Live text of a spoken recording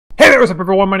What's up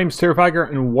everyone, my name is Terrifier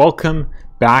and welcome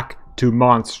back to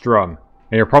Monstrum.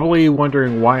 And you're probably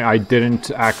wondering why I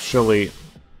didn't actually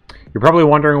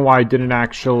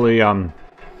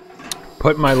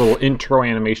put my little intro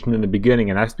animation in the beginning,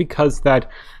 and that's because that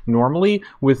normally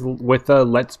with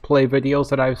Let's Play videos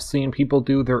that I've seen people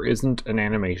do, there isn't an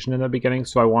animation in the beginning,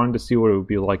 so I wanted to see what it would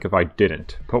be like if I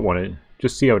didn't put one in.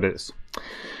 Just see how it is.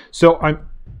 So I'm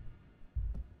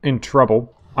in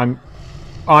trouble.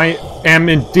 I am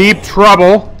in deep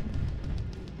trouble.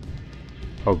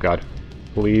 Oh god.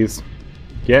 Please.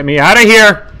 Get me out of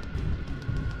here!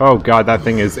 Oh god, that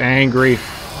thing is angry.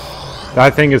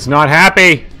 That thing is not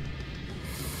happy.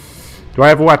 Do I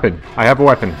have a weapon? I have a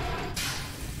weapon.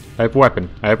 I have a weapon.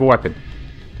 I have a weapon.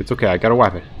 It's okay, I got a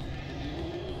weapon.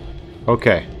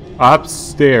 Okay.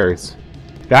 Upstairs.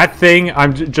 That thing,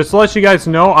 just to let you guys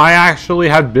know, I actually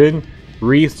have been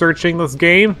researching this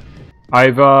game.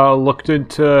 I've looked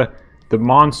into the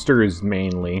monsters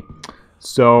mainly.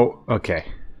 So, okay.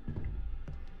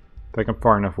 I think I'm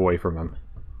far enough away from him.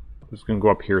 I'm just gonna go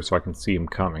up here so I can see him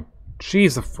coming.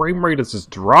 Jeez, the frame rate is just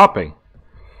dropping.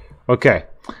 Okay,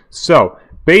 so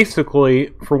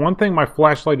basically, for one thing, my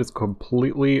flashlight is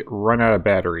completely run out of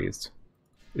batteries.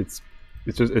 It's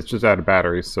just out of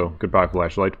batteries, so goodbye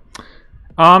flashlight.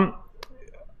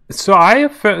 So I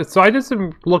did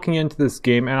some looking into this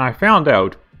game, and I found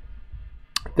out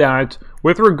that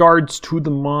with regards to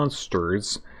the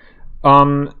monsters,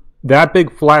 that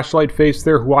big flashlight face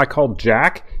there, who I call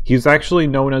Jack, he's actually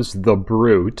known as the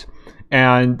Brute,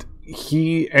 and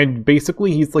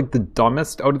basically he's like the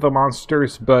dumbest out of the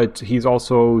monsters, but he's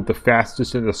also the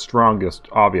fastest and the strongest,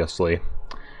 obviously.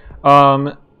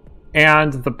 And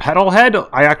the pedal head,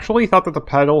 I actually thought that the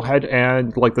pedal head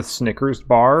and like the Snickers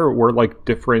bar were like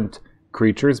different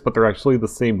creatures, but they're actually the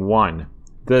same one.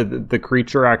 The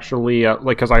creature actually,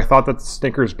 because I thought that the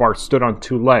Snickers bar stood on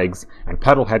two legs and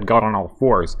Pedalhead got on all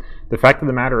fours. The fact of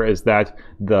the matter is that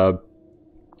the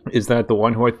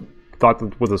one who I thought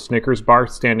that was a Snickers bar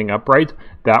standing upright,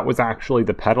 that was actually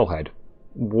the Pedalhead.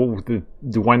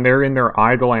 When they're in their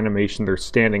idle animation, they're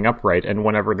standing upright, and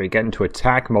whenever they get into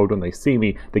attack mode, when they see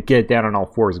me, they get down on all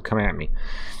fours and come at me.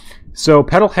 So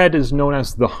Pedalhead is known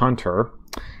as the Hunter.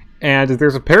 And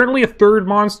there's apparently a third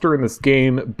monster in this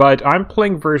game, but I'm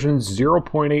playing version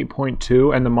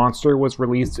 0.8.2, and the monster was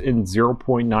released in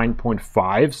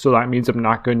 0.9.5, so that means I'm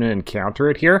not going to encounter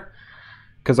it here,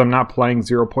 because I'm not playing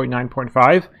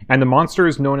 0.9.5. And the monster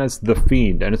is known as the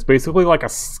Fiend, and it's basically like a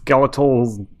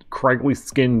skeletal,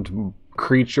 craggy-skinned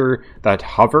creature that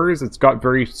hovers. It's got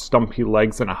very stumpy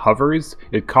legs and it hovers.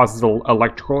 It causes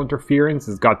electrical interference.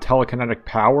 It's got telekinetic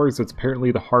powers. It's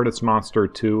apparently the hardest monster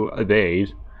to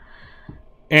evade.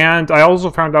 And I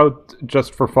also found out,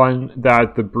 just for fun,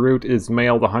 that the Brute is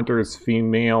male, the Hunter is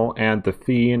female, and the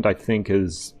Fiend, I think,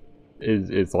 is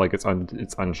like it's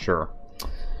unsure.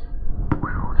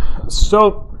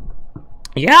 So,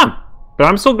 yeah, but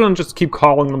I'm still gonna just keep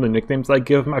calling them the nicknames I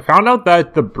give them. I found out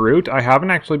that the Brute, I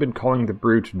haven't actually been calling the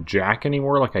Brute Jack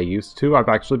anymore like I used to. I've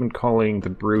actually been calling the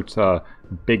Brute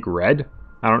Big Red.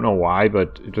 I don't know why,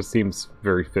 but it just seems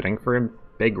very fitting for him,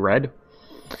 Big Red.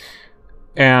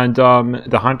 And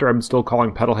the Hunter I'm still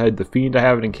calling Pedalhead. The Fiend I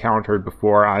haven't encountered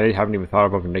before. I haven't even thought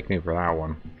of a nickname for that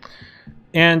one.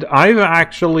 And I've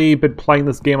actually been playing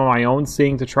this game on my own,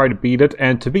 seeing to try to beat it.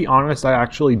 And to be honest, I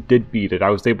actually did beat it. I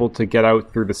was able to get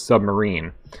out through the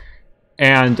submarine.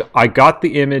 And I got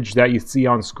the image that you see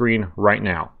on screen right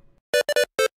now.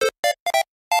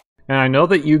 And I know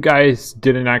that you guys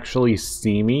didn't actually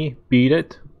see me beat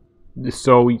it.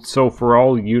 So for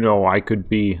all you know, I could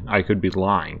be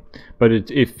lying.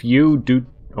 But if you do,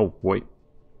 oh wait,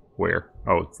 where?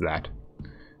 Oh, it's that.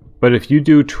 But if you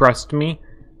do trust me,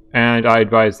 and I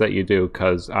advise that you do,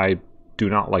 because I do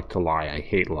not like to lie. I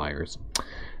hate liars.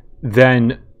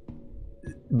 Then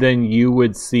you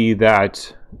would see then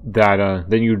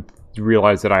you'd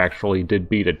realize that I actually did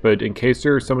beat it. But in case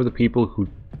there are some of the people who,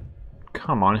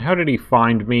 come on, how did he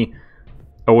find me?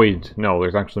 Oh wait, no,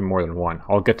 there's actually more than one.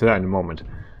 I'll get to that in a moment.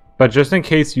 But just in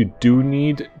case you do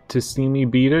need to see me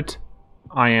beat it,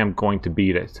 I am going to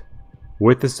beat it.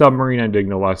 With the submarine ending,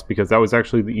 no less, because that was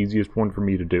actually the easiest one for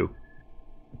me to do.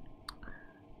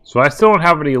 So I still don't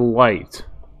have any light.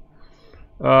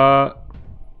 Drop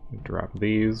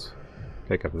these.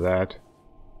 Pick up that.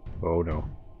 Oh no.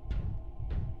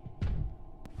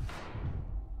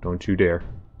 Don't you dare.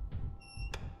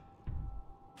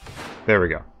 There we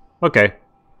go. Okay.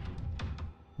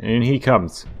 And he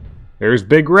comes. There's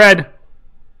Big Red.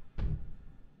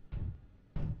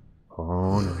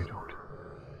 Oh, no you don't.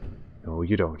 No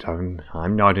you don't.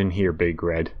 I'm not in here, Big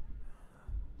Red.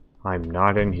 I'm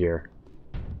not in here.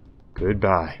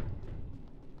 Goodbye.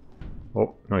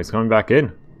 Oh, no, he's coming back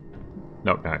in.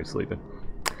 No, now he's leaving.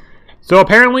 So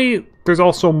apparently, there's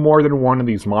also more than one of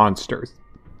these monsters.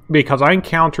 Because I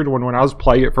encountered one when I was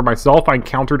playing it for myself, I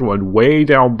encountered one way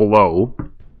down below.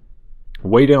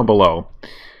 Way down below.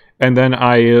 And then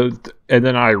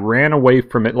I ran away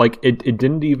from it. Like, it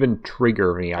didn't even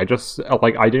trigger me. I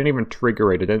didn't even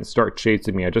trigger it. It didn't start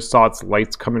chasing me. I just saw its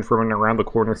lights coming from around the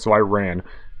corner, so I ran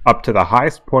up to the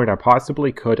highest point I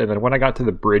possibly could. And then when I got to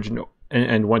the bridge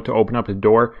and went to open up the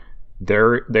door,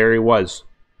 there he was.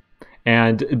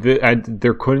 And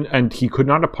he could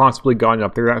not have possibly gone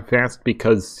up there that fast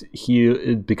because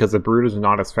the brute is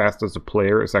not as fast as the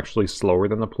player. It's actually slower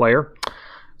than the player.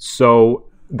 So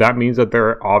that means that there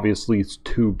are obviously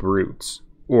 2 brutes,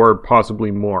 or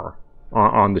possibly more,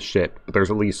 on the ship. But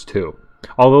there's at least 2.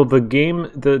 Although the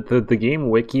game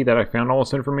wiki that I found all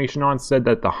this information on said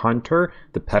that the hunter,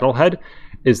 the pedalhead,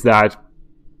 is that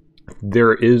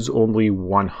there is only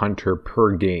 1 hunter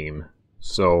per game.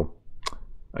 So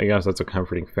I guess that's a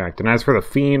comforting fact. And as for the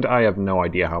fiend, I have no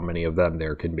idea how many of them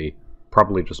there can be.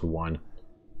 Probably just 1.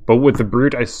 But with the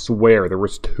brute, I swear there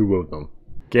was 2 of them.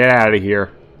 Get out of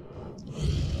here.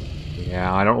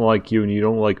 Yeah, I don't like you and you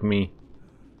don't like me.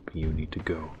 But you need to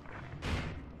go.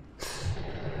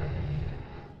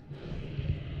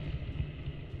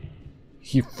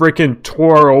 He freaking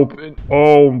tore open.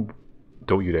 Oh,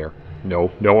 don't you dare.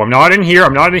 No, no, I'm not in here.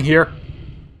 I'm not in here.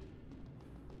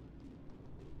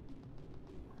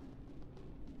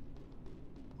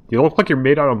 You look like you're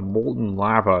made out of molten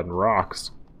lava and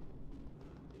rocks.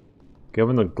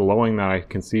 Given the glowing that I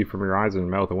can see from your eyes and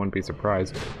mouth, I wouldn't be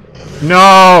surprised.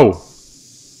 No!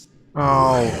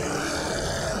 Oh.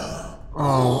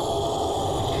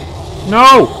 Oh.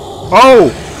 No!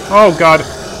 Oh! Oh, God.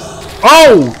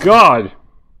 Oh, God!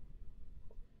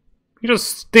 You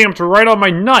just stamped right on my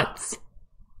nuts!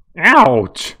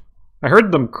 Ouch! I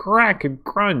heard them crack and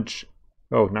crunch.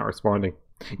 Oh, not responding.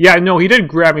 Yeah, no, he did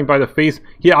grab me by the face.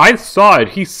 Yeah, I saw it.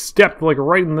 He stepped, like,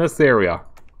 right in this area.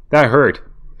 That hurt.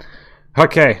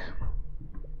 Okay.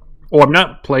 Oh, I'm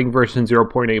not playing version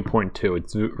 0.8.2.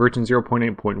 It's version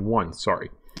 0.8.1, sorry.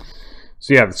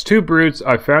 So yeah, there's 2 brutes.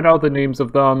 I found out the names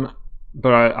of them,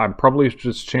 but I'm probably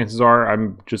just, chances are,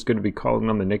 I'm just going to be calling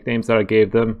them the nicknames that I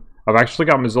gave them. I've actually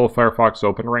got Mozilla Firefox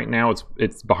open right now.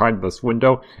 It's behind this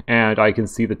window, and I can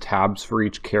see the tabs for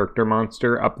each character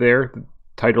monster up there,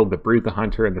 titled The Brute, the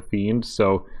Hunter, and the Fiend,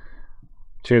 so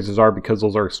chances are, because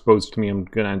those are exposed to me, I'm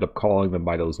going to end up calling them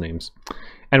by those names.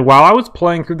 And while I was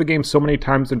playing through the game so many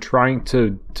times and trying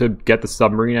to get the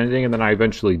submarine ending, and then I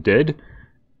eventually did,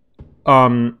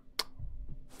 the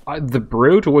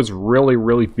brute was really,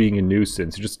 really being a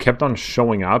nuisance. It just kept on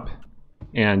showing up,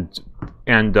 and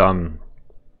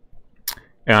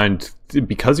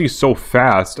because he's so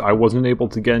fast, I wasn't able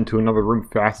to get into another room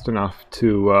fast enough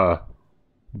to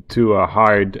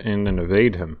hide and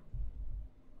evade him.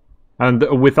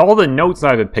 And with all the notes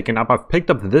I've been picking up, I've picked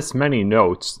up this many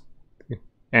notes.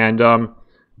 And I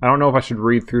don't know if I should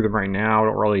read through them right now. I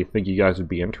don't really think you guys would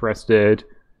be interested.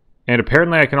 And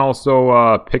apparently I can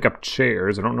also pick up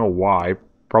chairs. I don't know why.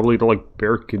 Probably to, like,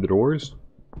 barricade the doors?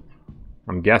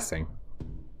 I'm guessing.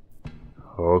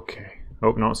 Okay.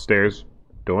 Oh, no, stairs.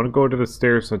 Don't want to go to the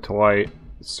stairs until I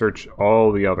search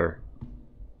all the other...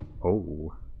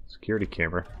 Oh, security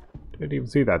camera. Didn't even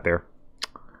see that there.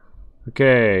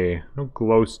 Okay, no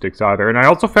glow sticks either. And I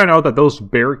also found out that those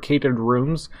barricaded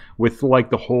rooms with, like,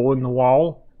 the hole in the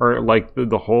wall, or, like,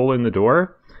 the hole in the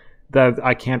door, that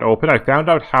I can't open. I found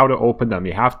out how to open them.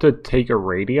 You have to take a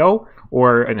radio,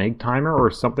 or an egg timer,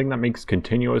 or something that makes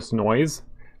continuous noise,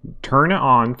 turn it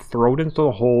on, throw it into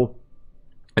the hole,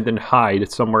 and then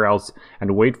hide somewhere else,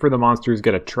 and wait for the monsters to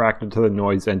get attracted to the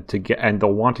noise, and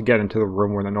they'll want to get into the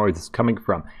room where the noise is coming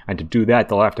from. And to do that,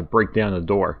 they'll have to break down the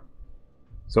door.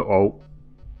 So, oh,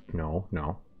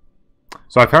 no.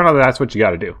 So I found out that that's what you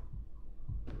gotta do.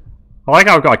 I like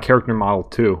how I've got a character model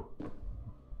too.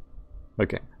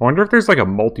 Okay, I wonder if there's like a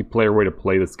multiplayer way to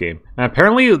play this game. And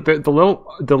apparently the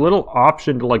little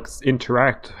option to like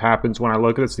interact happens when I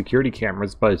look at the security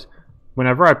cameras, but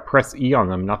whenever I press E on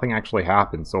them, nothing actually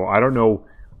happens. So I don't know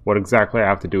what exactly I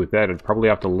have to do with that. I'd probably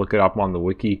have to look it up on the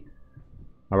wiki.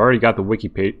 I've already got the wiki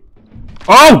page.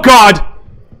 Oh, God!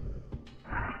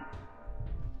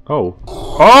 Oh.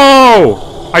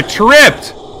 Oh! I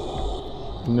tripped!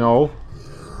 No.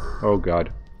 Oh,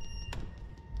 God.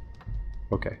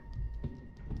 Okay.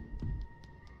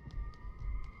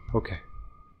 Okay.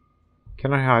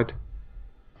 Can I hide?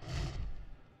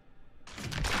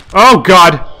 Oh,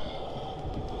 God!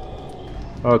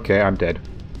 Okay, I'm dead.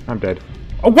 I'm dead.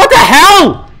 Oh, what the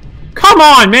hell?! Come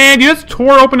on, man! You just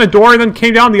tore open the door and then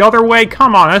came down the other way?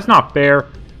 Come on, that's not fair.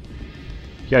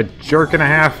 Yeah, jerk and a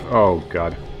half. Oh,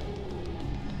 God.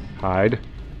 Hide.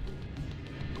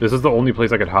 This is the only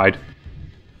place I could hide.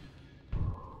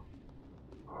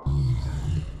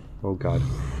 Oh, God.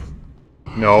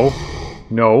 No.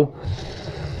 No.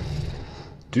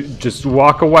 Just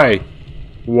walk away.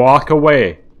 Walk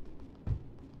away.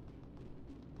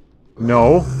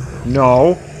 No.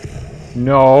 No.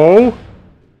 No.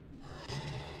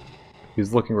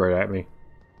 He's looking right at me.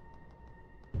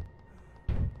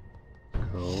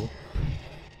 Go.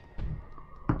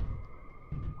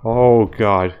 Oh,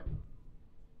 God.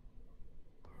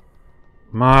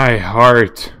 My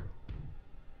heart.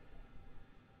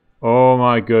 Oh,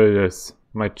 my goodness.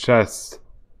 My chest.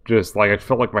 Just like, I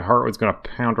felt like my heart was gonna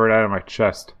pound right out of my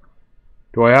chest.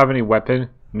 Do I have any weapon?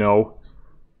 No.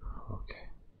 Okay.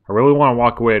 I really want to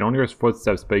walk away. I don't hear his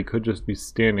footsteps, but he could just be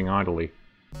standing idly.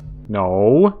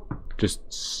 No. Just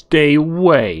stay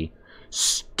away.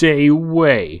 Stay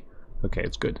away. Okay,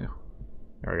 it's good now.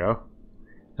 There we go.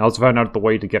 I also found out the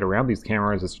way to get around these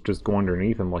cameras is just go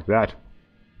underneath them like that.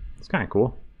 It's kind of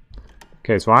cool.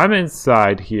 Okay, so I'm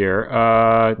inside here.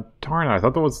 Darn it, I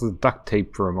thought that was the duct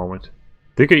tape for a moment.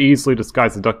 They could easily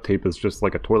disguise the duct tape as just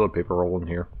like a toilet paper roll in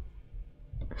here.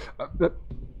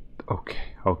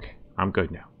 Okay, okay. I'm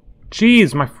good now.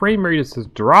 Jeez, my frame rate is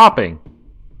just dropping.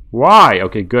 Why?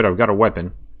 Okay, good. I've got a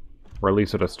weapon. Or at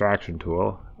least a distraction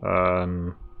tool.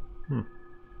 Well,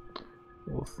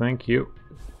 thank you.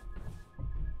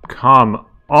 Come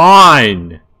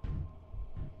on!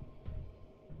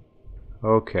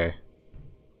 Okay.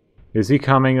 Is he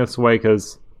coming this way?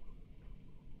 Because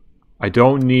I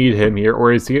don't need him here.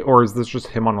 Or is this just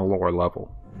him on a lower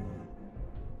level?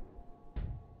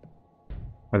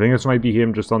 I think this might be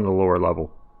him just on the lower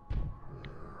level.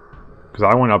 Because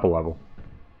I went up a level.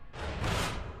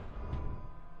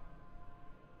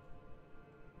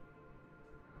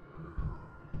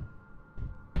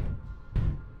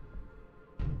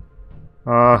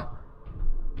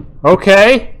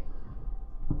 Okay.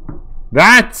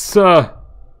 That's, okay.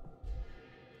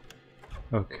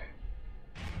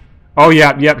 Oh,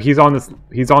 yeah, yep, he's on this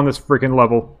freaking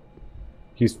level.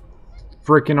 He's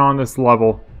freaking on this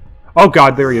level. Oh,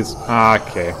 God, there he is.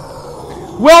 Okay.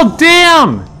 Well,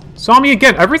 damn! Saw me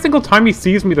again. Every single time he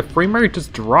sees me, the frame rate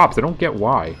just drops. I don't get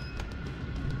why.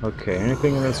 Okay,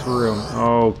 anything in this room?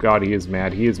 Oh, God, he is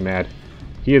mad. He is mad.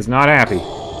 He is not happy.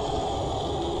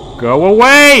 Go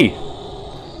away!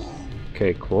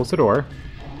 Okay, close the door.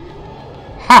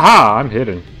 Haha, I'm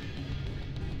hidden.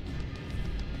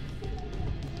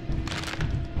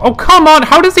 Oh, come on!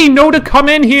 How does he know to come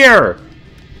in here?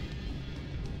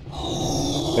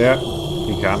 Yeah,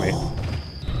 he got me.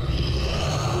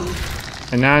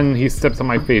 And then he steps on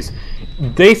my face.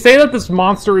 They say that this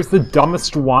monster is the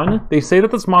dumbest one. They say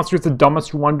that this monster is the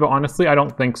dumbest one, but honestly, I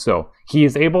don't think so. He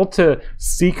is able to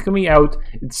seek me out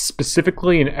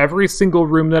specifically in every single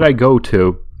room that I go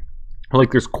to. Like,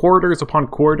 there's corridors upon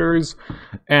corridors,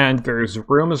 and there's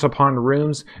rooms upon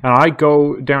rooms, and I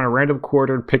go down a random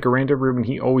corridor, pick a random room, and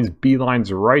he always beelines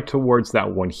right towards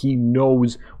that one. He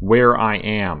knows where I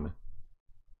am.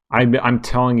 I'm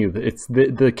telling you, it's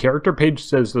the character page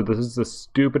says that this is the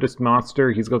stupidest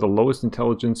monster. He's got the lowest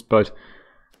intelligence, but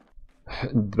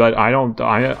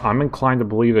I'm inclined to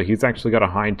believe that he's actually got a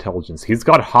high intelligence. He's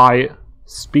got high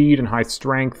speed and high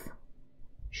strength.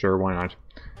 Sure, why not?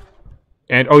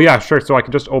 And, oh yeah, sure, so I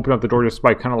can just open up the door just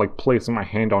by kind of like placing my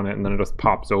hand on it, and then it just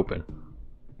pops open.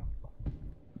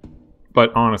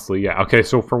 But honestly, yeah. Okay,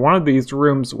 so for one of these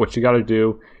rooms, what you gotta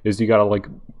do is you gotta, like,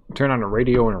 turn on a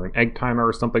radio or an egg timer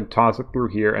or something, toss it through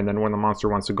here, and then when the monster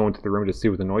wants to go into the room to see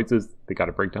what the noise is, they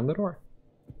gotta break down the door.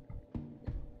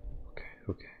 Okay,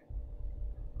 okay.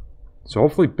 So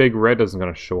hopefully Big Red isn't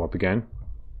gonna show up again.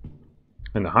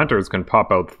 And the hunters can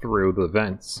pop out through the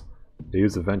vents. They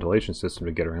use the ventilation system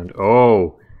to get around.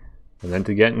 Oh! And then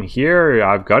to get in here,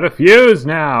 I've got a fuse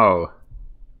now!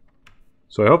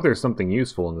 So I hope there's something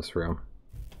useful in this room.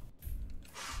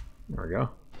 There we go.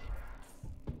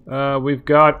 We've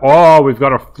got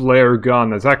a flare gun.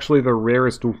 That's actually the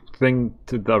rarest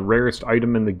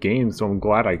item in the game, so I'm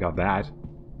glad I got that.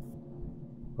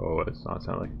 Oh, it does not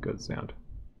sound like a good sound.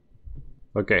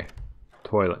 Okay.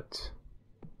 Toilet.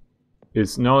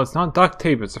 No, it's not duct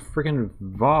tape, it's a freaking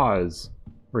vase.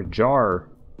 Or jar.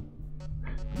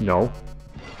 No.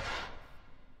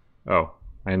 Oh.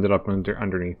 I ended up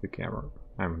underneath the camera.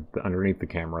 I'm underneath the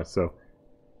camera, so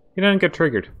he didn't get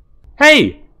triggered.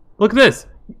 Hey! Look at this!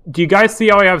 Do you guys see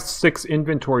how I have 6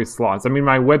 inventory slots? I mean,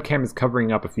 my webcam is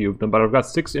covering up a few of them, but I've got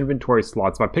 6 inventory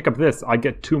slots. If I pick up this, I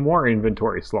get 2 more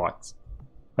inventory slots.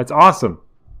 That's awesome.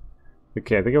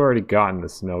 Okay, I think I've already gotten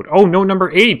this note. Oh, no,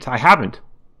 number 8! I haven't.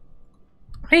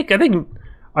 Hey, I think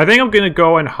I think I'm gonna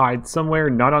go and hide somewhere,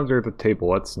 not under the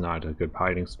table. That's not a good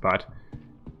hiding spot.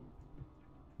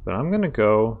 But I'm gonna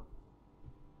go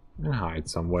and hide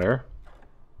somewhere.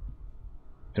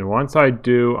 And once I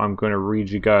do, I'm gonna read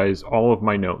you guys all of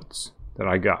my notes that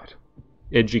I got.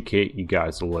 Educate you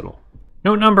guys a little.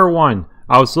 Note number 1.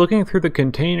 I was looking through the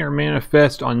container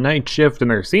manifest on night shift and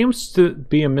there seems to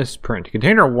be a misprint.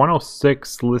 Container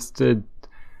 106 lists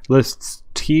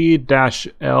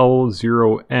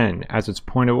T-L0N as its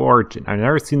point of origin. I've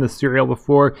never seen this serial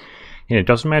before, and it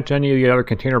doesn't match any of the other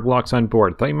container blocks on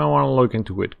board. Thought you might want to look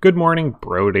into it. Good morning,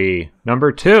 Brody.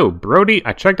 Number 2, Brody.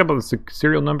 I checked up on the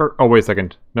serial number. Oh, wait a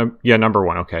second. Yeah, number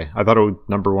 1. Okay. I thought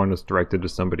number 1 was directed to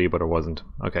somebody, but it wasn't.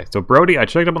 Okay, so Brody, I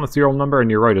checked up on the serial number,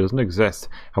 and you're right, it doesn't exist.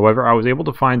 However, I was able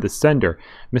to find the sender,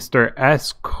 Mr.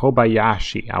 S.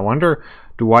 Kobayashi. I wonder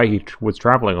why he was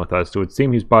traveling with us. It would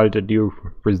seem he's bought a new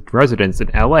residence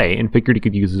in LA and figured he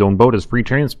could use his own boat as free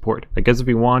transport. I guess if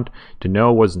you want to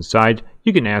know what's inside,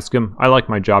 you can ask him. I like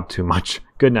my job too much.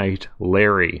 Good night,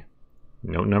 Larry.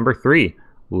 Note number 3.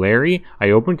 Larry, I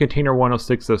opened container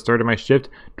 106 at the start of my shift.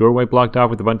 Doorway blocked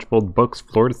off with a bunch of old books,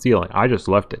 floor to ceiling. I just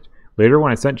left it. Later,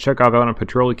 when I sent Chekhov out on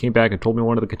patrol, he came back and told me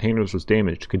one of the containers was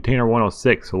damaged. Container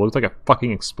 106. It looks like it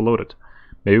fucking exploded.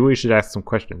 Maybe we should ask some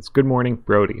questions. Good morning,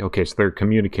 Brody. Okay, so they're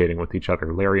communicating with each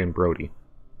other, Larry and Brody.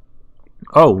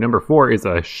 Oh, number 4 is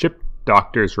a ship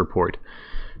doctor's report.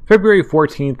 February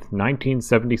 14th,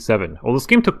 1977. Oh, this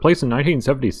game took place in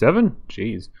 1977?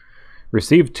 Jeez.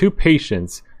 Received 2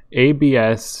 patients,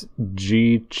 ABS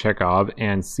G. Chekhov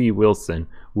and C. Wilson,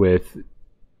 with...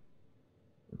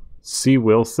 C.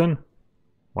 Wilson?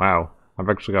 Wow. I've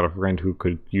actually got a friend who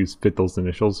could fit those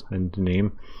initials and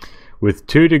name. With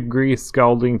 2-degree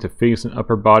scalding to face and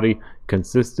upper body,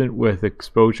 consistent with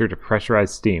exposure to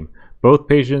pressurized steam. Both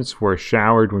patients were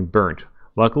showered when burnt.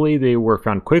 Luckily, they were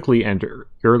found quickly and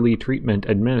early treatment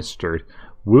administered.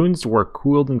 Wounds were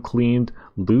cooled and cleaned,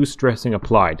 loose dressing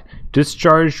applied.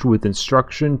 Discharged with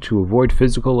instruction to avoid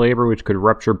physical labor which could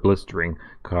rupture blistering,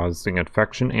 causing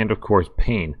infection and, of course,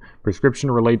 pain. Prescription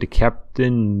relayed to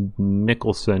Captain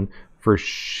Nicholson for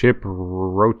ship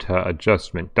rota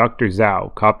adjustment. Dr.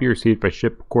 Zhao, copy received by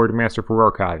ship quartermaster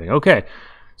for archiving. Okay,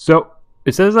 so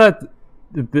it says that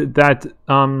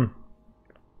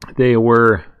they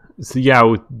were, so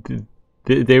yeah,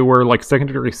 they were like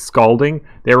secondary scalding.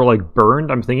 They were like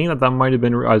burned. I'm thinking that might have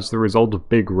been as the result of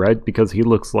Big Red because he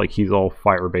looks like he's all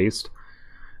fire based.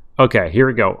 Okay, here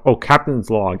we go. Oh, Captain's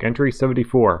log, entry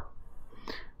 74.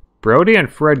 Brody and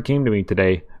Fred came to me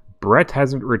today. Brett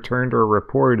hasn't returned or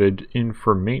reported in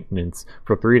for maintenance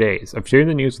for 3 days. I've shared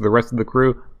the news with the rest of the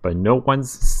crew, but no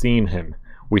one's seen him.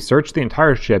 We searched the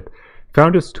entire ship,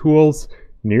 found his tools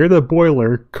near the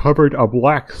boiler, covered a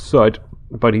black soot,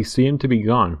 but he seemed to be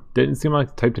gone. Didn't seem like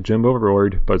the type to jump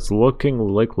overboard, but it's looking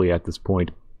likely at this point.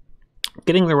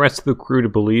 Getting the rest of the crew to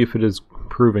believe it is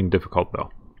proving difficult, though.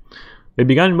 They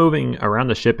began moving around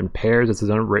the ship in pairs as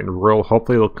an unwritten rule.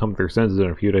 Hopefully they'll come to their senses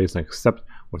in a few days and accept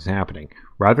what's happening.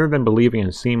 Rather than believing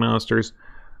in sea monsters,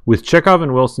 with Chekhov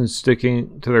and Wilson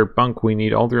sticking to their bunk, we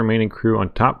need all the remaining crew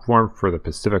on top form for the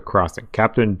Pacific crossing.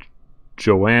 Captain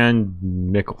Joanne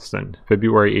Nicholson,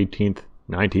 February 18th,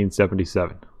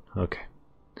 1977. Okay.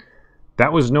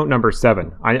 That was note number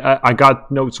 7. I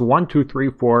got notes 1, 2,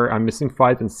 3, 4. I'm missing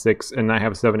 5 and 6, and I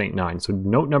have 7, 8, 9. So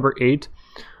note number 8.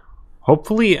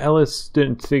 Hopefully Ellis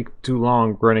didn't take too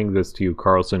long running this to you,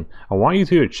 Carlson. I want you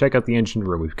to check out the engine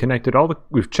room. We've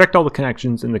checked all the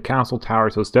connections in the castle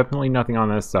tower, so it's definitely nothing on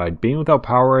this side. Being without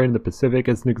power in the Pacific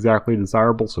isn't exactly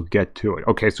desirable, so get to it.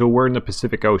 Okay, so we're in the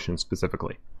Pacific Ocean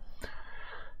specifically.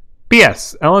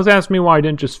 BS. Ellis asked me why I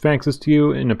didn't just fax this to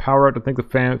you in a power out. I think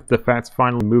the fat's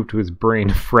finally moved to his brain.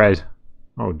 Fred.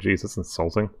 Oh, jeez, that's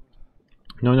insulting.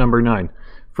 No, number 9.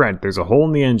 Fred, there's a hole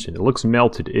in the engine. It looks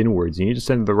melted inwards. You need to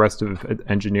send the rest of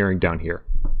engineering down here.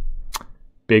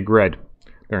 Big Red.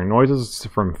 There are noises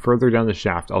from further down the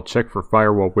shaft. I'll check for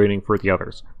fire while waiting for the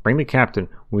others. Bring the captain.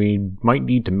 We might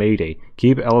need to mayday.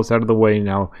 Keep Ellis out of the way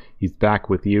now. He's back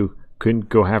with you. Couldn't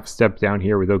go half a step down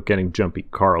here without getting jumpy.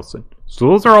 Carlson. So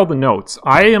those are all the notes.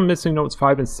 I am missing notes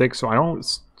 5 and 6, so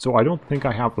I don't think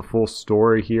I have the full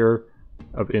story here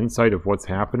of insight of what's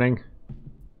happening.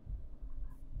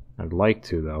 I'd like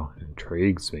to, though. It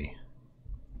intrigues me.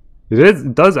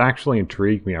 It does actually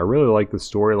intrigue me. I really like the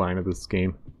storyline of this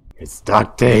game. It's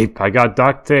duct tape! I got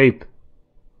duct tape!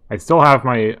 I don't have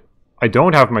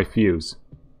my fuse.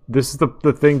 This is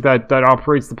the thing that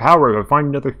operates the power. If I find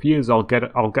another fuse, I'll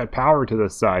get power to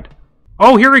this side.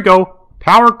 Oh, here we go!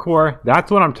 Power core! That's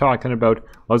what I'm talking about.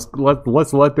 Let's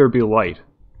let there be light.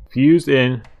 Fuse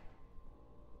in.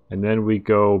 And then we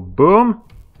go boom.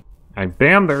 And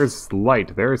bam, there's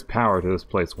light. There's power to this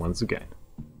place once again.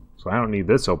 So I don't need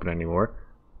this open anymore.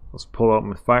 Let's pull out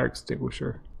my fire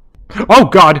extinguisher. Oh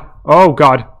god! Oh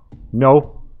god!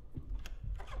 No.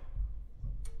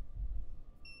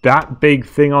 That big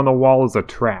thing on the wall is a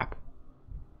trap.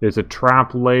 There's a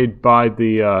trap laid by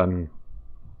the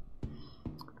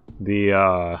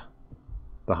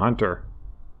hunter.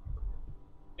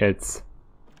 It's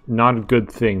not a good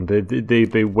thing.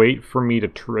 They wait for me to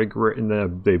trigger it and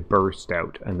then they burst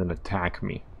out and then attack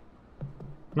me.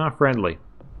 Not friendly.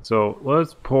 So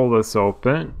let's pull this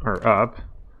open, or up.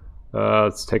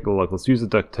 Let's take a look. Let's use the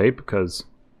duct tape, because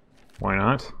why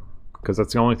not? Because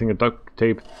that's the only thing a duct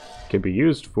tape can be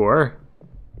used for.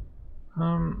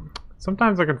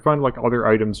 Sometimes I can find like other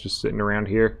items just sitting around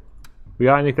here. We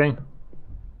got anything?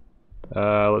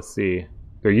 Let's see.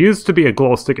 There used to be a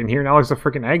glow stick in here, now there's a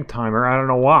freaking egg timer. I don't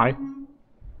know why.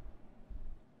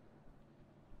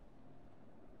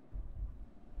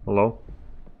 Hello?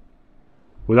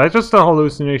 Was that just a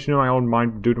hallucination in my own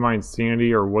mind due to my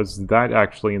insanity, or was that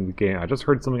actually in the game? I just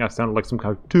heard something that sounded like some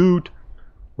kind of toot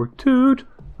or toot,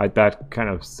 like that kind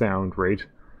of sound rate.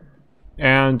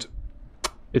 And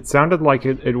it sounded like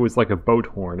it was like a boat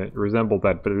horn. It resembled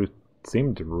that, but it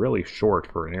seemed really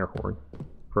short for an air horn.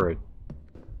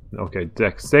 Okay,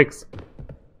 deck 6,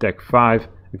 deck 5.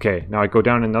 Okay, now I go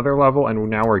down another level, and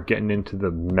now we're getting into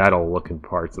the metal-looking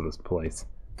parts of this place.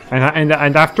 And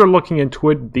after looking into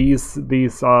it, these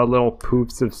little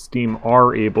poofs of steam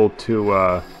are able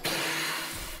to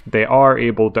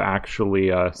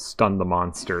actually stun the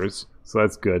monsters, so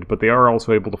that's good. But they are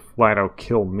also able to flat out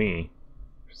kill me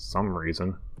for some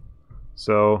reason,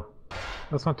 so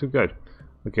that's not too good.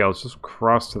 Okay, let's just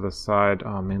cross to the side.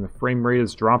 Oh man, the frame rate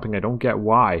is dropping. I don't get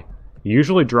why. It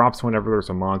usually drops whenever there's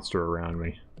a monster around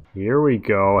me. Here we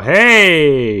go.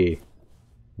 Hey!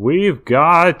 We've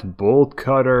got bolt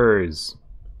cutters.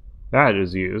 That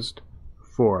is used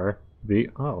for the...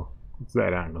 Oh, what's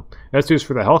that? I don't know. That's used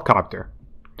for the helicopter.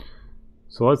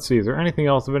 So let's see. Is there anything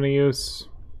else of any use?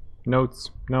 Notes?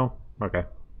 No? Okay.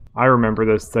 I remember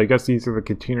this. I guess these are the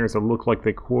containers that look like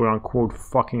they quote-unquote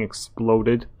fucking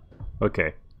exploded.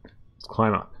 Okay. Let's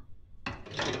climb up.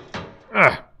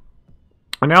 Ugh.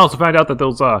 And I also found out that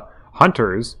those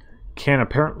hunters can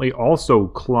apparently also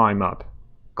climb up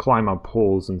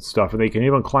poles and stuff, and they can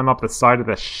even climb up the side of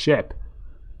the ship.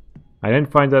 I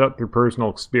didn't find that out through personal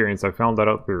experience. I found that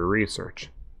out through research.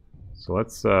 So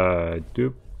let's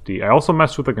do the... I also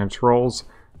messed with the controls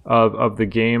of the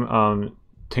game,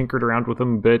 tinkered around with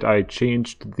them a bit. I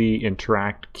changed the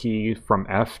interact key from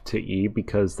F to E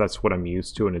because that's what I'm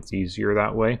used to and it's easier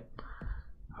that way.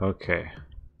 Okay.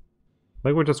 I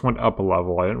think we just went up a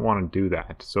level. I didn't want to do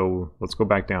that, so let's go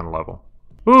back down a level.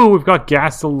 Ooh, we've got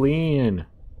gasoline.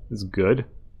 This is good.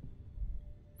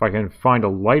 If I can find a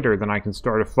lighter, then I can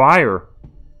start a fire.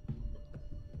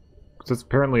 Because that's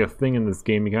apparently a thing in this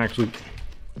game. You can actually...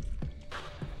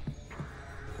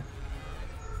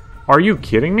 Are you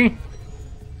kidding me?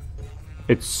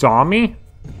 It saw me?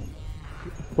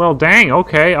 Well, dang,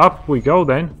 okay, up we go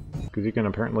then. Because you can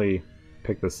apparently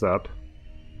pick this up.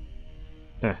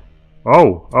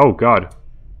 Oh god.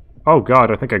 Oh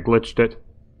god, I think I glitched it.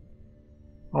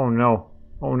 Oh no.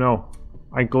 Oh no.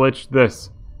 I glitched this.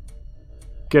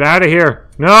 Get out of here!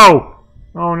 No!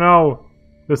 Oh no!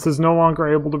 This is no longer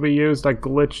able to be used. I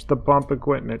glitched the bump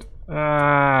equipment.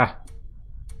 Ah!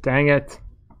 Dang it.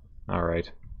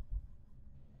 Alright.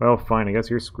 Well, fine, I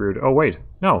guess you're screwed. Oh wait,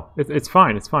 no, it's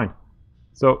fine, it's fine.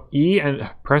 So E and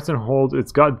press and hold,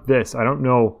 it's got this. I don't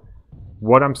know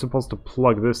what I'm supposed to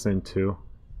plug this into.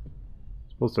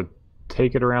 I'm supposed to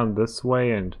take it around this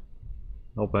way and...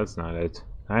 Nope, that's not it.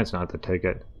 That's not the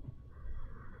ticket.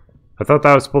 I thought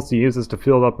that I was supposed to use this to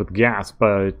fill it up with gas,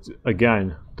 but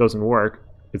again, doesn't work.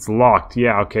 It's locked.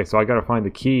 Yeah, okay, so I gotta find the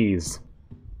keys.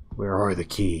 Where are the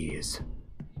keys?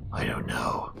 I don't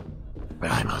know,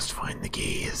 but I must find the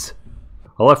keys.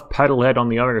 I left Pedalhead on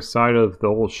the other side of the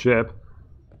whole ship.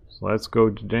 So let's go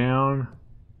down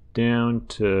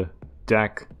to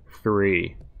deck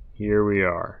 3. Here we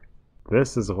are.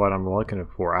 This is what I'm looking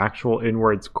for. Actual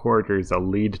inwards corridors that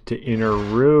lead to inner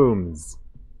rooms.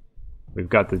 We've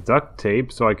got the duct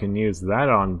tape, so I can use that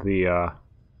on the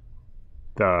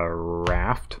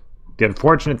raft. The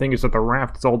unfortunate thing is that the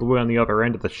raft is all the way on the other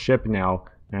end of the ship now,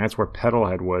 and that's where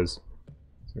Pedalhead was.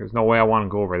 So there's no way I want to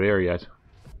go over there yet.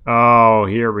 Oh,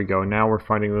 here we go. Now we're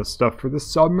finding the stuff for the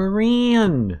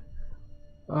submarine.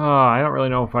 I don't really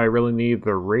know if I really need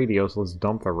the radio, so let's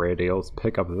dump the radio. Let's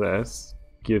pick up this.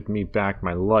 Give me back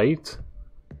my light.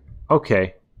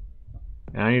 Okay.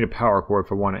 And I need a power cord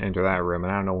if I want to enter that room,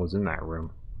 and I don't know what's in that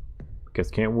room.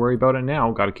 Guess can't worry about it now.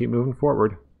 Gotta keep moving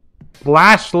forward.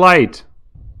 Flashlight!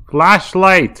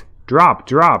 Flashlight! Drop,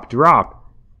 drop,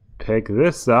 drop. Pick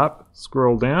this up.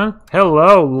 Scroll down.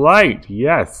 Hello, light!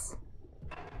 Yes.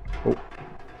 Oh.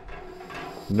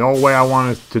 No way I want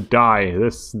us to die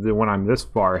when I'm this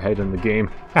far ahead in the game.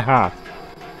 Haha.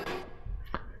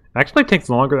 Actually takes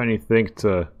longer than you think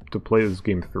to play this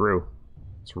game through.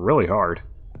 It's really hard.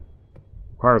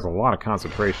 Requires a lot of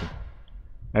concentration.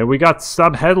 And we got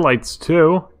sub headlights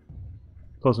too.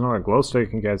 Close another glow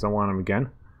stick in case I want them again.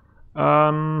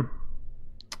 I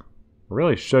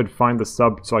really should find the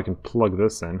sub so I can plug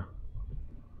this in.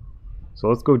 So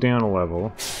let's go down a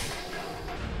level.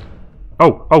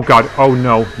 Oh, oh god, oh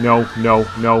no, no, no,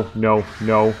 no, no,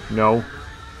 no, no.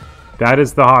 That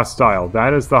is the hostile,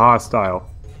 that is the hostile.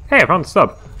 Hey, I found the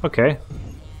sub. Okay.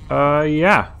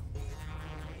 Yeah.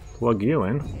 Plug you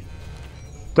in.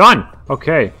 Done!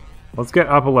 Okay. Let's get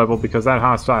up a level because that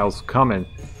hostile's coming.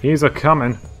 He's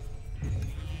a-coming.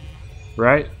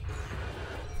 Right?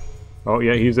 Oh,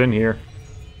 yeah, he's in here.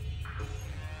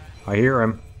 I hear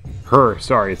him. Her,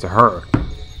 sorry, it's a her.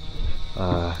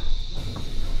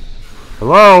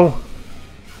 Hello?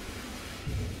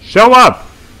 Show up!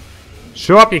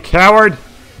 Show up, you coward!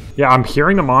 Yeah, I'm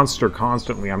hearing the monster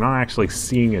constantly. I'm not actually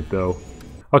seeing it, though.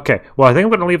 Okay, well, I think I'm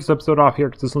going to leave this episode off here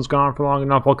because this one's gone on for long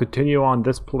enough. I'll continue on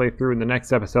this playthrough in the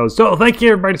next episode. So, thank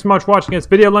you everybody so much for watching this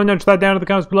video. Let me know that down in the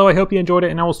comments below. I hope you enjoyed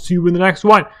it, and I will see you in the next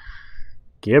one.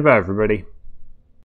 Goodbye, everybody.